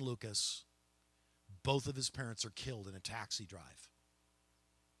Cabo San Lucas, both of his parents are killed in a taxi drive.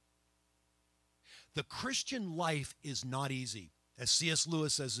 The Christian life is not easy. As C.S.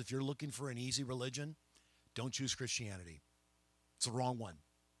 Lewis says, if you're looking for an easy religion, don't choose Christianity. It's the wrong one.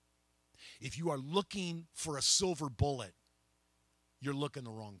 If you are looking for a silver bullet, you're looking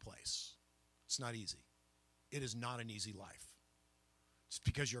the wrong place. It's not easy. It is not an easy life. Just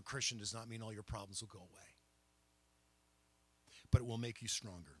because you're a Christian does not mean all your problems will go away. But it will make you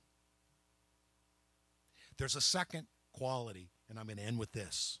stronger. There's a second quality, and I'm going to end with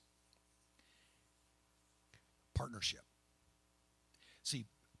this. Partnership. See,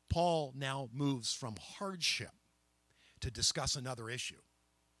 Paul now moves from hardship to discuss another issue.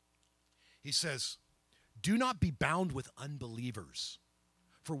 He says, do not be bound with unbelievers.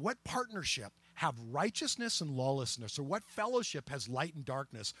 For what partnership have righteousness and lawlessness? Or what fellowship has light and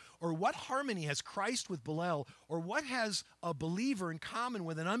darkness? Or what harmony has Christ with Belial? Or what has a believer in common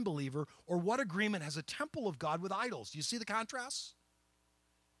with an unbeliever? Or what agreement has a temple of God with idols? Do you see the contrasts?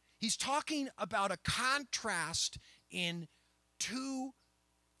 He's talking about a contrast in two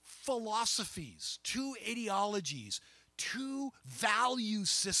philosophies, two ideologies, two value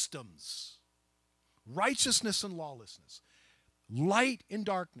systems. Righteousness and lawlessness. Light and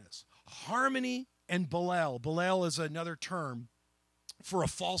darkness. Harmony and Belial. Belial is another term for a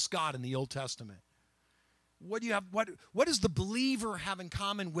false god in the Old Testament. What do you have? What does the believer have in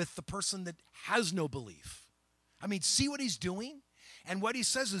common with the person that has no belief? I mean, see what he's doing? And what he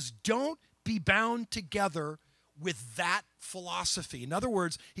says is, don't be bound together with that philosophy. In other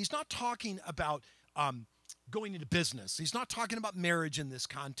words, he's not talking about going into business. He's not talking about marriage in this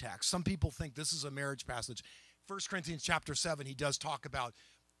context. Some people think this is a marriage passage. 1 Corinthians chapter 7, he does talk about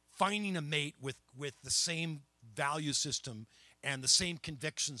finding a mate with the same value system and the same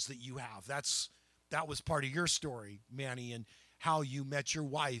convictions that you have. That was part of your story, Manny, and how you met your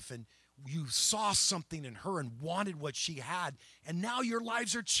wife, and you saw something in her and wanted what she had, and now your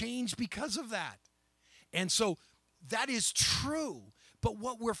lives are changed because of that. And so that is true, But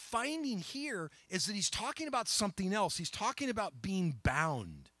what we're finding here is that he's talking about something else. He's talking about being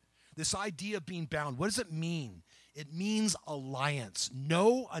bound. This idea of being bound. What does it mean? It means alliance.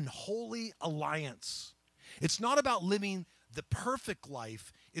 No unholy alliance. It's not about living the perfect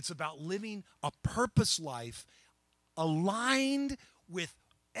life. It's about living a purpose life aligned with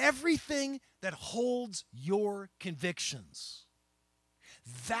everything that holds your convictions.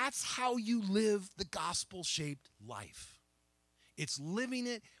 That's how you live the gospel-shaped life. It's living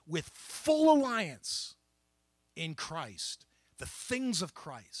it with full alliance in Christ, the things of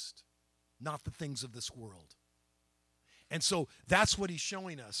Christ, not the things of this world. And so that's what he's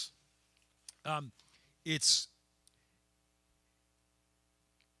showing us.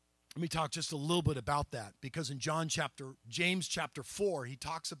 Let me talk just a little bit about that, because in James chapter 4, he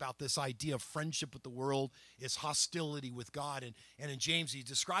talks about this idea of friendship with the world is hostility with God. And in James, he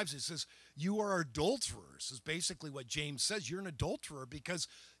describes it. He says, you are adulterers, is basically what James says. You're an adulterer because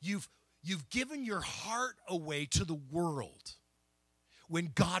you've given your heart away to the world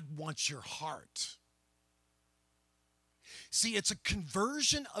when God wants your heart. See, it's a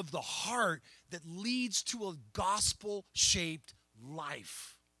conversion of the heart that leads to a gospel-shaped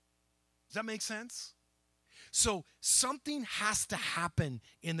life. Does that make sense? So something has to happen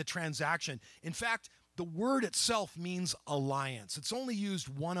in the transaction. In fact, the word itself means alliance. It's only used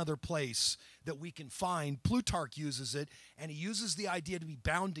one other place that we can find. Plutarch uses it, and he uses the idea to be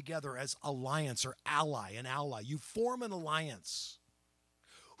bound together as alliance or ally, an ally. You form an alliance.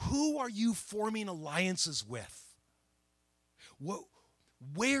 Who are you forming alliances with?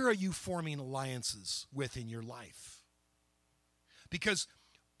 Where are you forming alliances with in your life? Because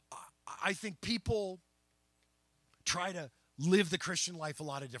I think people try to live the Christian life a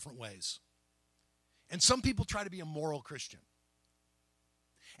lot of different ways. And some people try to be a moral Christian.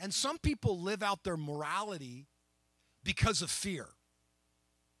 And some people live out their morality because of fear.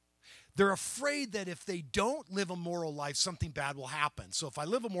 They're afraid that if they don't live a moral life, something bad will happen. So if I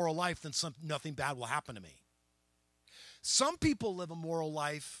live a moral life, then nothing bad will happen to me. Some people live a moral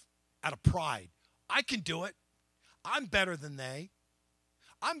life out of pride. I can do it. I'm better than they.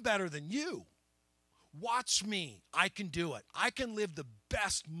 I'm better than you. Watch me. I can do it. I can live the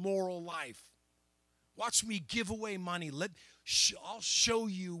best moral life. Watch me give away money. I'll show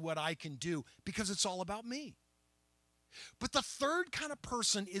you what I can do, because it's all about me. But the third kind of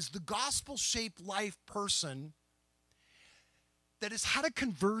person is the gospel-shaped life person that has had a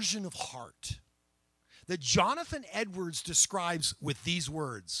conversion of heart, that Jonathan Edwards describes with these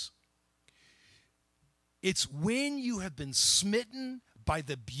words. It's when you have been smitten by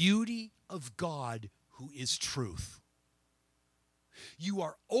the beauty of God, who is truth. You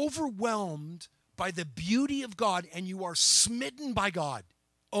are overwhelmed by the beauty of God, and you are smitten by God.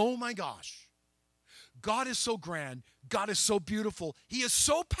 Oh my gosh. God is so grand. God is so beautiful. He is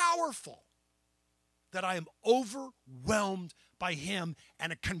so powerful that I am overwhelmed by him,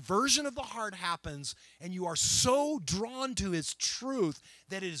 and a conversion of the heart happens, and you are so drawn to his truth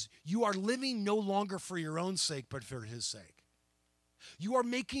that you are living no longer for your own sake, but for his sake. You are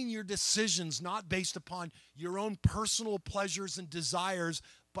making your decisions not based upon your own personal pleasures and desires,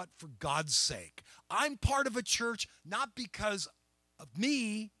 but for God's sake. I'm part of a church not because of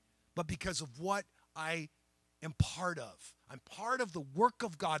me, but because of what I am part of. I'm part of the work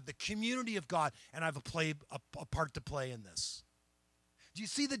of God, the community of God, and I have a part to play in this. Do you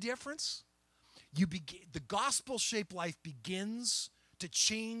see the difference? The gospel-shaped life begins to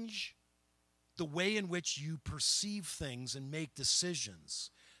change the way in which you perceive things and make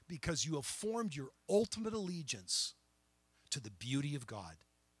decisions, because you have formed your ultimate allegiance to the beauty of God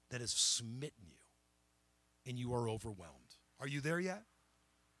that has smitten you, and you are overwhelmed. Are you there yet?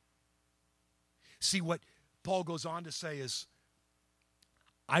 See, what Paul goes on to say is,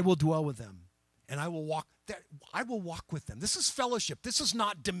 I will dwell with them, and I will walk with them. This is fellowship. This is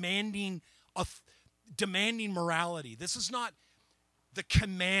not demanding morality. This is not the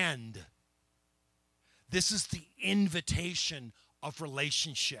command. This is the invitation of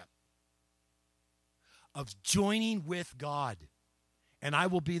relationship, of joining with God. And I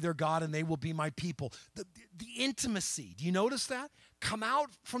will be their God, and they will be my people. The intimacy, do you notice that? Come out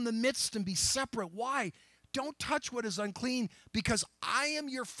from the midst and be separate. Why? Don't touch what is unclean, because I am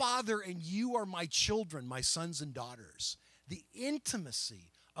your father and you are my children, my sons and daughters. The intimacy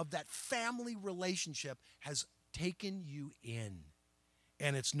of that family relationship has taken you in,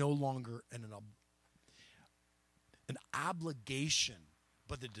 and it's no longer an obligation,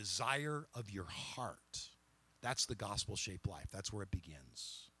 but the desire of your heart. That's the gospel-shaped life. That's where it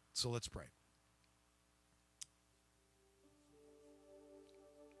begins. So let's pray.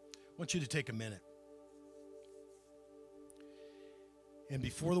 I want you to take a minute. And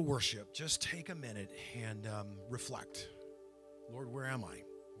before the worship, just take a minute and reflect. Lord, where am I?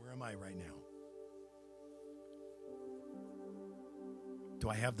 Where am I right now? Do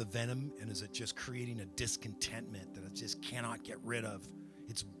I have the venom, and is it just creating a discontentment that I just cannot get rid of?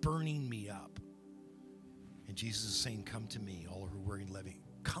 It's burning me up. And Jesus is saying, come to me, all who are weary and heavy.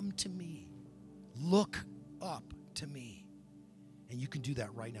 Come to me. Look up to me. And you can do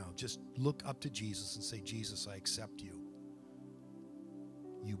that right now. Just look up to Jesus and say, Jesus, I accept you.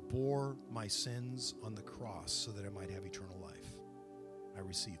 You bore my sins on the cross so that I might have eternal life. I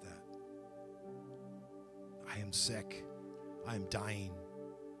receive that. I am sick. I am dying.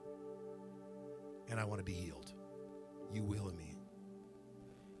 And I want to be healed. You will in me.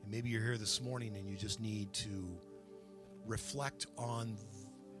 And maybe you're here this morning and you just need to reflect on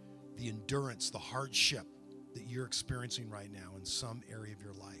the endurance, the hardship that you're experiencing right now in some area of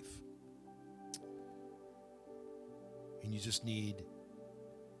your life. And you just need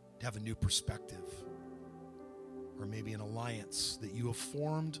to have a new perspective, or maybe an alliance that you have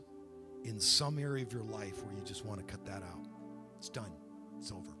formed in some area of your life where you just want to cut that out. It's done.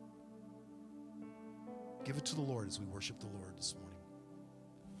 It's over. Give it to the Lord as we worship the Lord this morning.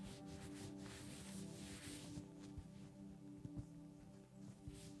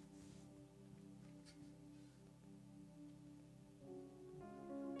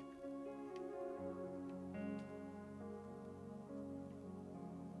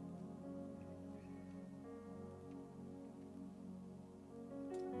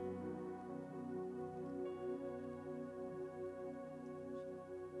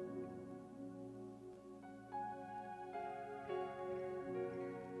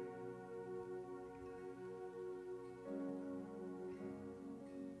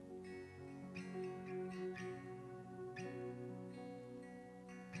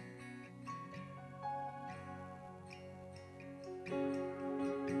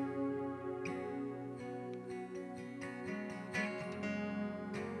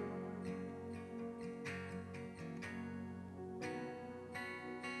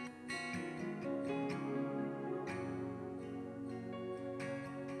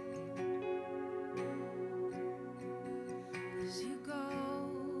 As you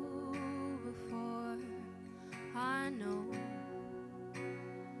go before, I know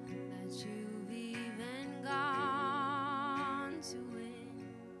that you've even gone to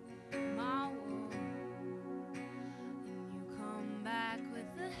win my war, and you come back with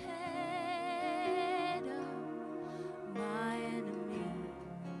the head of my enemy,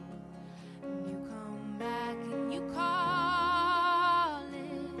 and you come back and you call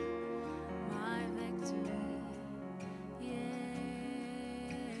it my victory.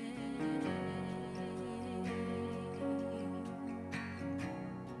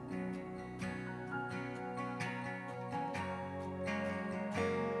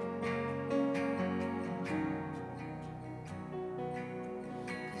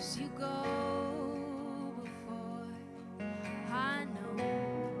 As you go before, I know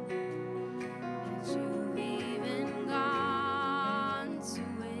that you've even gone to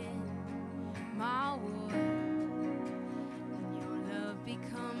win my war, and your love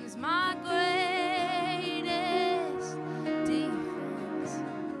becomes my greatest defense.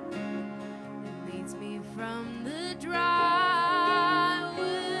 It leads me from the dry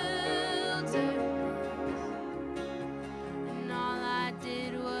wilderness, and all I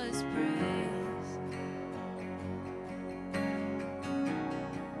did was praise.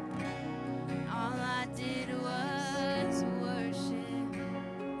 All I did was worship,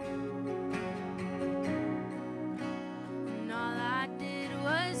 and all I did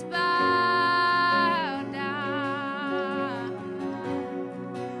was bow down.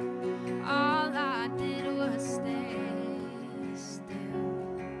 All I did was stand.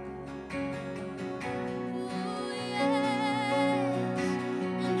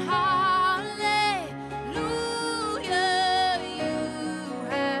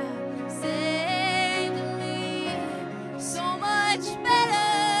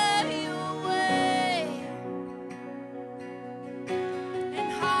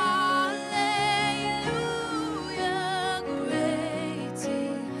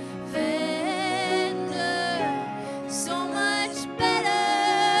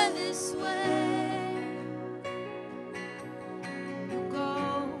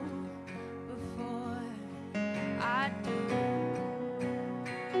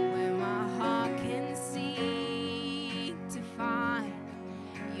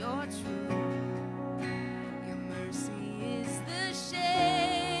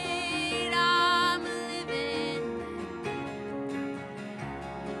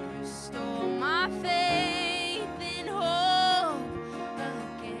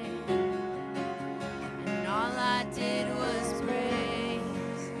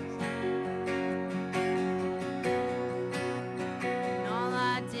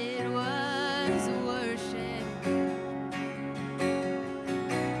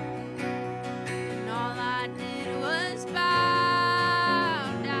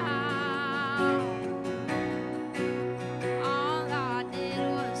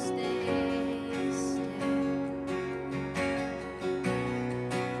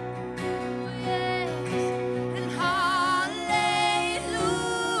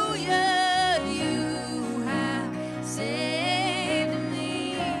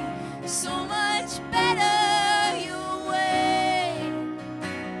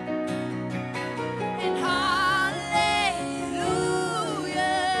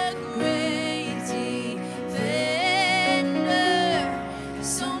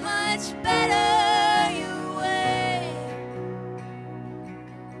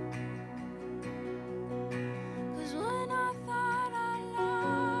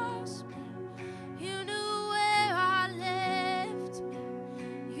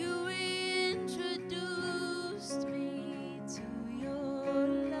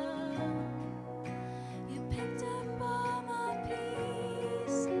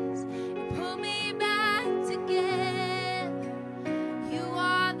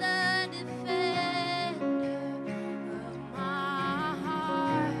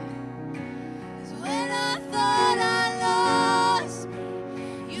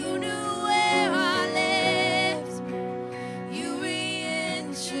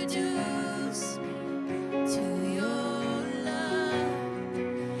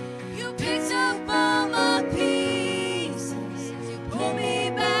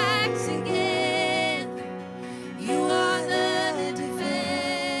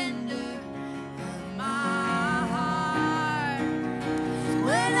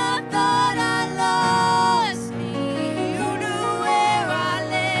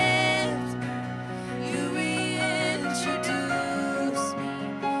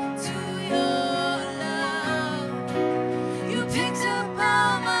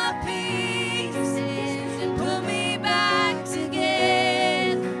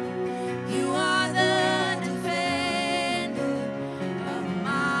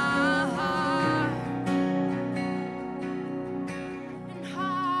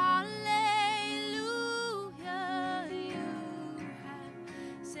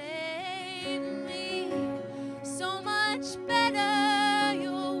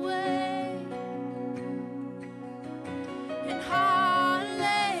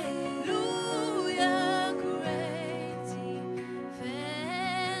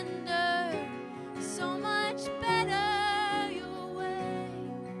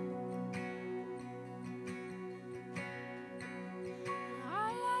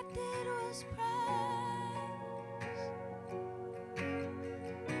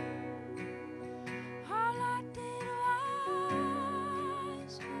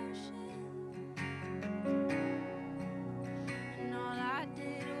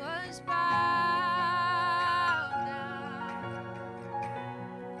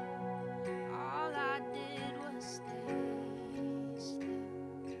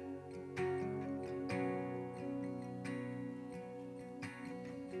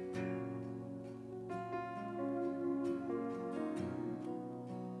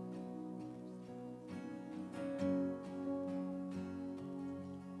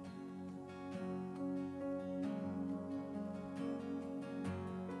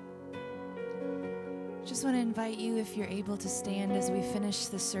 Just want to invite you, if you're able to stand as we finish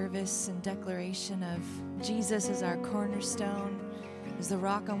the service in declaration of Jesus as our cornerstone, as the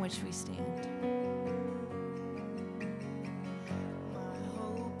rock on which we stand. My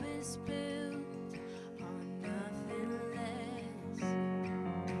hope is built on nothing less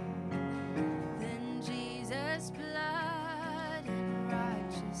than Jesus' blood and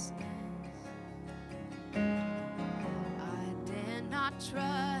righteousness. I dare not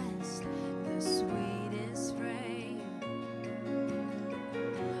trust the sweetest frame,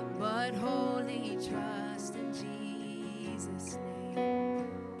 but wholly trust in Jesus' name.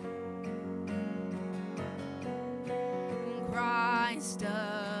 Christ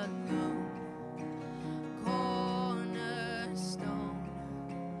alone, cornerstone,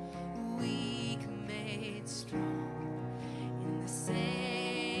 weak made strong in the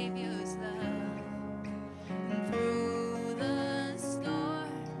Savior's love. And through the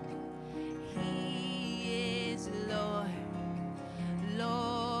storm, He is Lord,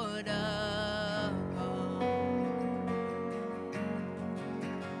 Lord of all.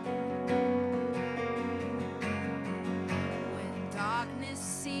 When darkness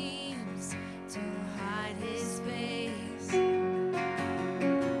seems to hide His face,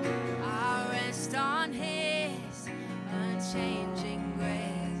 I rest on His unchanging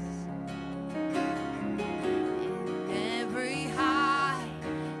grace. In every high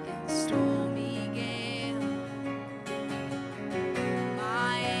and stormy gale,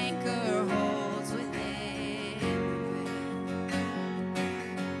 my anchor holds within the veil.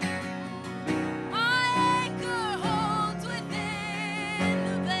 My anchor holds within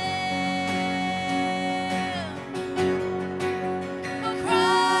the veil. For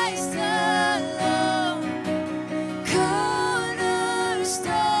Christ alone, cornerstone,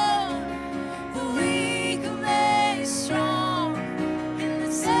 the weak are made strong in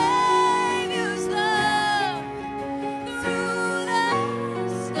the Savior's love. Through the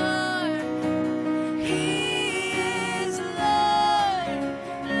storm, He is Lord,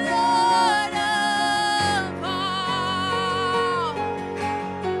 Lord of all.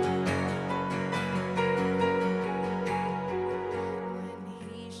 When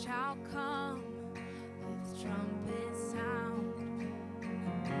He shall come with trumpet sound,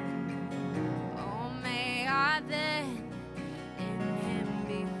 oh, may I then in Him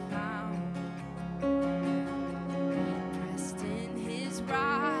be found, dressed in His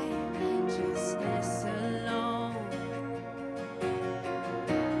righteousness alone.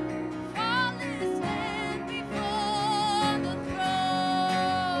 Flawless and before the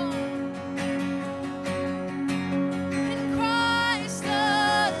throne. In Christ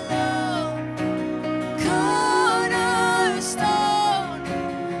alone, cornerstone,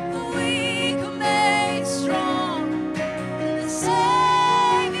 the weak are made strong in the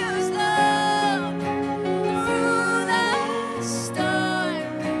Savior's love. Through the storm,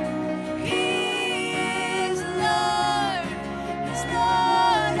 He is Lord, He's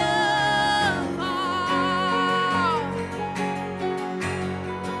Lord of all.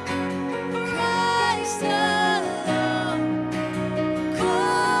 Christ alone,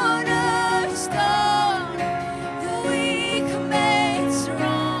 cornerstone, the weak are made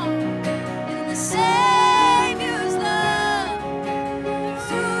strong in the Savior's love.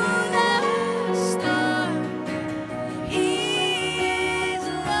 Through the storm, He is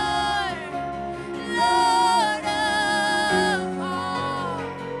Lord, Lord of all.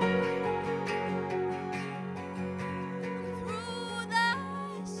 Through the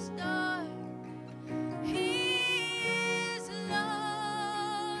storm, He is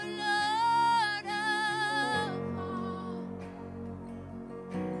Lord, Lord of all.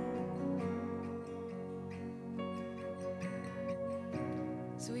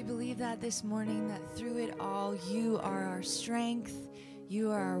 So we believe that this morning, that through it all, you are our strength, you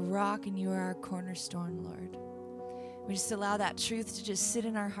are our rock, and you are our cornerstone, Lord. We just allow that truth to just sit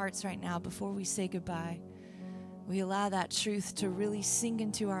in our hearts right now before we say goodbye. We allow that truth to really sink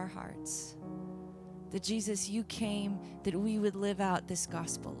into our hearts. That Jesus, you came that we would live out this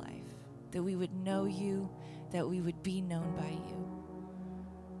gospel life, that we would know you, that we would be known by you.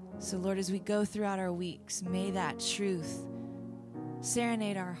 So Lord, as we go throughout our weeks, may that truth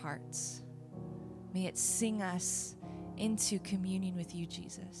serenade our hearts. May it sing us into communion with you,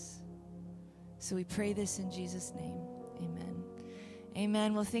 Jesus. So we pray this in Jesus' name. Amen.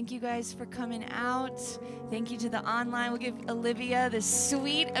 Amen. Well, thank you guys for coming out. Thank you to the online. We'll give Olivia, this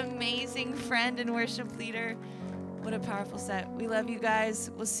sweet, amazing friend and worship leader. What a powerful set. We love you guys.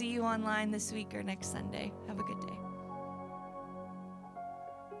 We'll see you online this week or next Sunday. Have a good day.